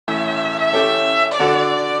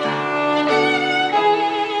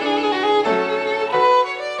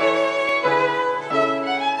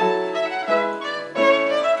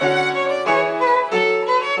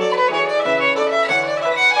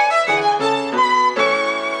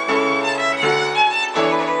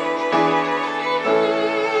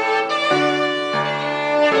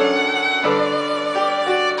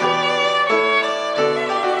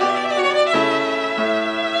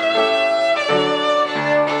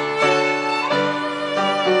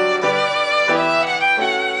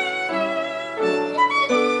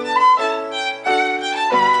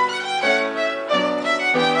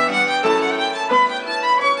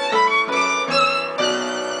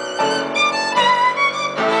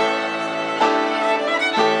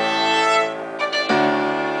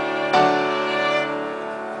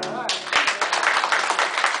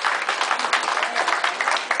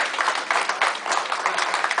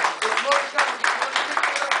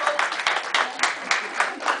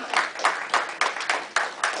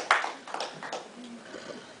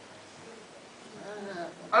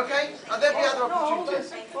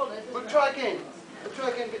again. We'll try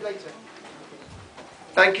again a bit later.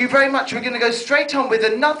 Thank you very much. We're going to go straight on with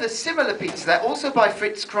another similar piece to that, also by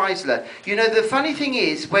Fritz Kreisler. You know, the funny thing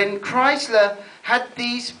is, when Kreisler had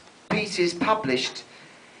these pieces published,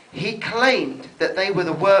 he claimed that they were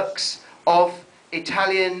the works of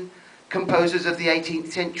Italian composers of the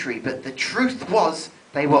 18th century, but the truth was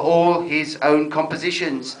they were all his own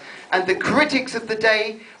compositions. And the critics of the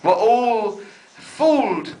day were all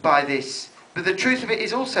fooled by this. But the truth of it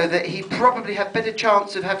is also that he probably had better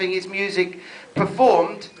chance of having his music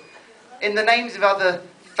performed in the names of other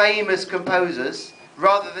famous composers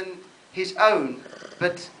rather than his own.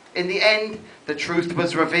 But in the end, the truth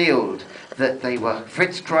was revealed that they were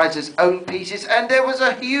Fritz Kreisler's own pieces, and there was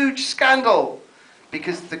a huge scandal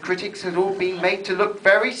because the critics had all been made to look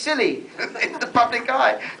very silly in the public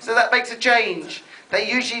eye. So that makes a change. They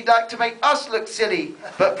usually like to make us look silly,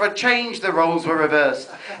 but for a change the roles were reversed.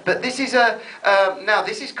 But this is now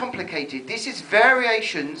this is complicated. This is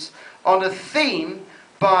variations on a theme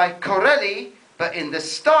by Corelli, but in the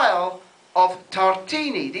style of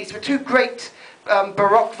Tartini. These were two great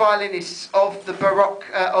Baroque violinists of the Baroque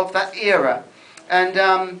of that era.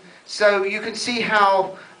 And so you can see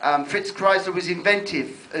how Fritz Kreisler was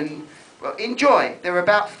inventive and well, enjoy. There are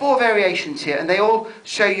about 4 variations here, and they all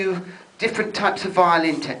show you different types of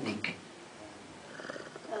violin technique.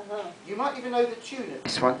 You might even know the tune of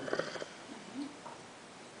this one.